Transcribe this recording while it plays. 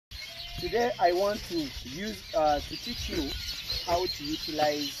Today I want to teach you how to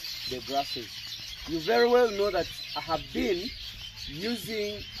utilize the grasses. You very well know that I have been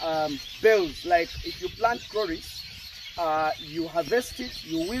using bales. Like if you plant chloris, you harvest it,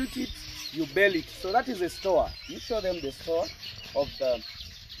 you wilt it, you bale it. So that is a store. You show them the store of the.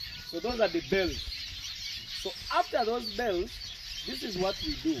 So those are the bales. So after those bales, this is what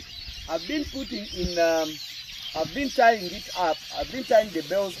we do. I've been putting in. I've been tying it up. I've been tying the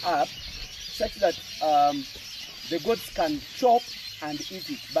bales up such that the goats can chop and eat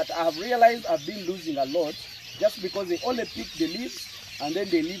it. But I have realized I've been losing a lot just because they only pick the leaves and then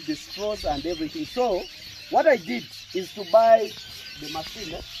they leave the straws and everything. So what I did is to buy the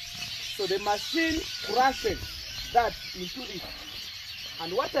machine. So the machine crushes that into it.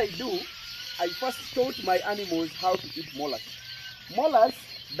 And what I do, I first taught my animals how to eat molas. Molas,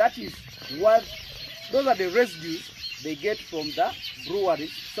 that is what, those are the residues they get from the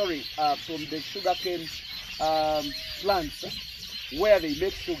breweries, from the sugarcane plants where they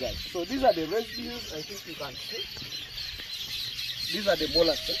make sugar. So these are the residues, I think you can see. These are the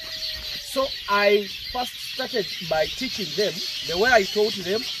molas. So I first started by teaching them. The way I taught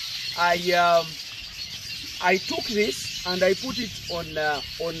them, I took this and I put it on the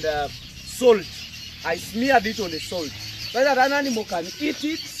salt. I smeared it on the salt so that an animal can eat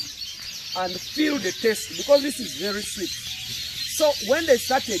it and feel the taste, because this is very sweet. So when they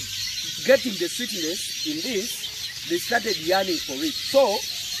started getting the sweetness in this, they started yearning for it. So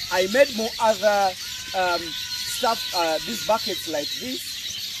I made more other stuff, these buckets like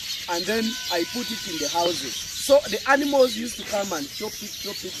this, and then I put it in the houses. So the animals used to come and chop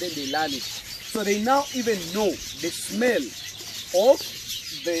it, then they learn it. So they now even know the smell of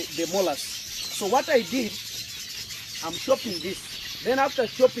the molas. So what I did, I'm chopping this. Then after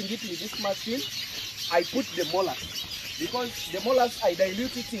chopping it with this machine, I put the molas. Because the molas, I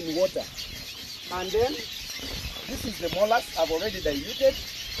dilute it in water. And then, this is the molas I've already diluted.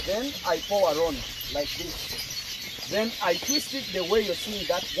 Then I pour around like this. Then I twist it the way you're seeing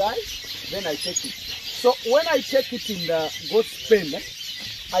that guy. Then I take it. So when I take it in the goat's pen,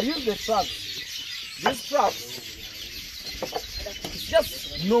 I use the traps. These traps, it's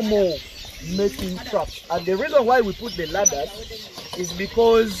just no more making traps. And the reason why we put the ladders is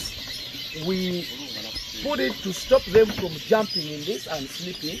because we put it to stop them from jumping in this and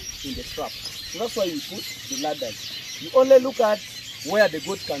sleeping in the trap. So that's why we put the ladders. You only look at where the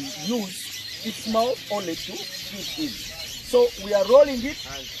goat can use its mouth only to feed in. So we are rolling it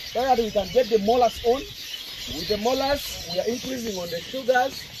so that we can get the molars on. With the molars, we are increasing on the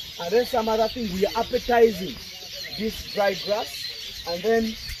sugars, and then some other thing, we are appetizing this dry grass, and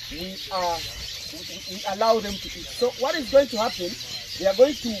then we allow them to eat. So what is going to happen? They are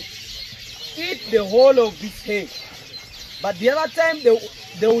going to eat the whole of this hay, but the other time they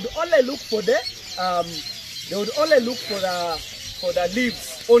would only look for the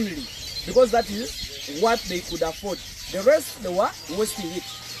leaves only, because that is what they could afford. The rest they were wasting it.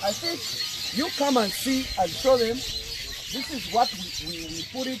 I think you come and see and show them. This is what we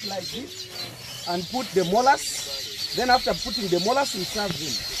put it like this and put the molars. Then after putting the molars, we serve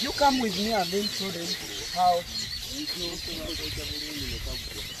them. You come with me and then show them how we do.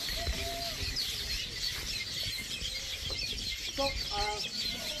 So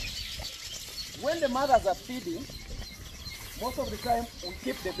when the mothers are feeding, most of the time we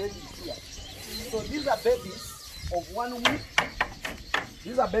keep the babies here. So these are babies of 1 week.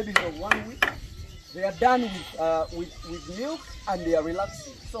 These are babies of 1 week. They are done with milk and they are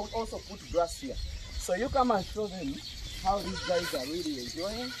relaxing. So we also put grass here. So you come and show them how these guys are really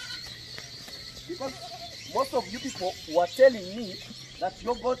enjoying. Because most of you people were telling me that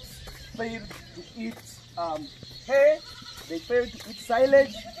your goats failed to eat hay, they failed to eat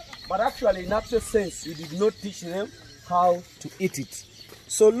silage, but actually in actual sense, you did not teach them how to eat it.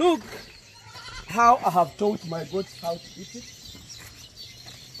 So look how I have taught my goats how to eat it.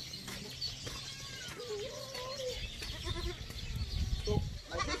 So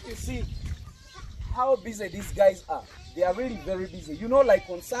I think you see how busy these guys are. They are really very busy. You know, like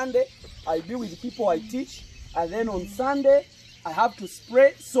on Sunday, I be with the people I teach, and then on Sunday, I have to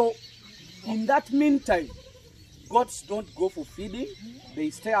spray. So in that meantime, goats don't go for feeding. They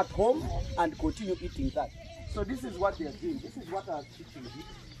stay at home and continue eating that. So this is what they are doing. This is what I am teaching you.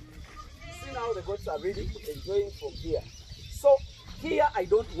 See now the goats are really enjoying from here. So here I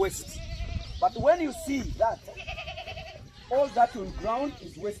don't waste. But when you see that, all that on ground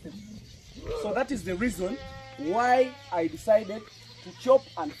is wasted. So that is the reason why I decided to chop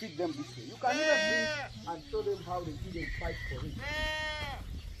and feed them this way. You can even bring and show them how they feed and fight for it.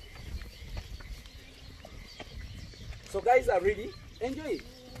 So guys are ready. Enjoy it.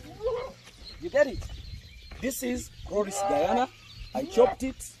 You get it? This is Chloris Guyana. I chopped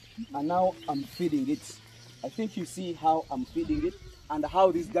it and now I'm feeding it. I think you see how I'm feeding it and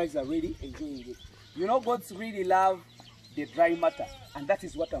how these guys are really enjoying it. You know, goats really love the dry matter, and that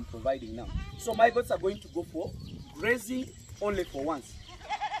is what I'm providing now. So my goats are going to go for grazing only for once.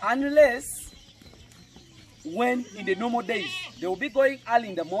 Unless when in the normal days, they will be going early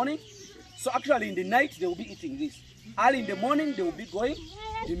in the morning. So actually in the night, they will be eating this. Early in the morning, they will be going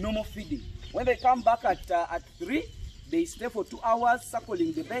the normal feeding. When they come back at 3, they stay for 2 hours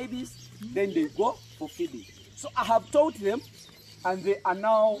suckling the babies, then they go for feeding. So I have taught them, and they are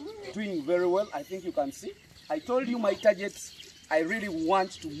now doing very well. I think you can see. I told you my targets, I really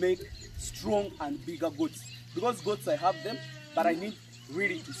want to make strong and bigger goats. Because goats, I have them, but I need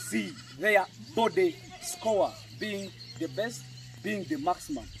really to see their body score being the best, being the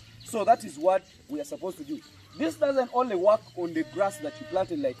maximum. So that is what we are supposed to do. This doesn't only work on the grass that you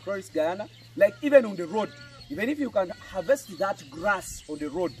planted like Chloris Guyana, like even on the road. Even if you can harvest that grass on the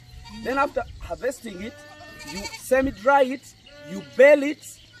road, then after harvesting it, you semi-dry it, you bale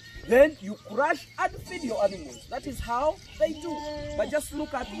it, then you crush and feed your animals. That is how they do. But just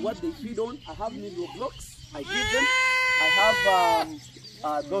look at what they feed on. I have mineral blocks, I give them. I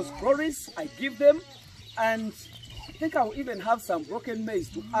have those Chloris, I give them. And I think I'll even have some broken maize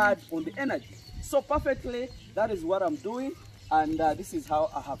to add on the energy. So perfectly, that is what I'm doing. And this is how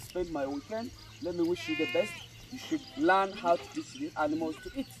I have spent my weekend. Let me wish you the best. You should learn how to teach these animals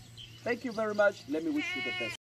to eat. Thank you very much. Let me wish you the best.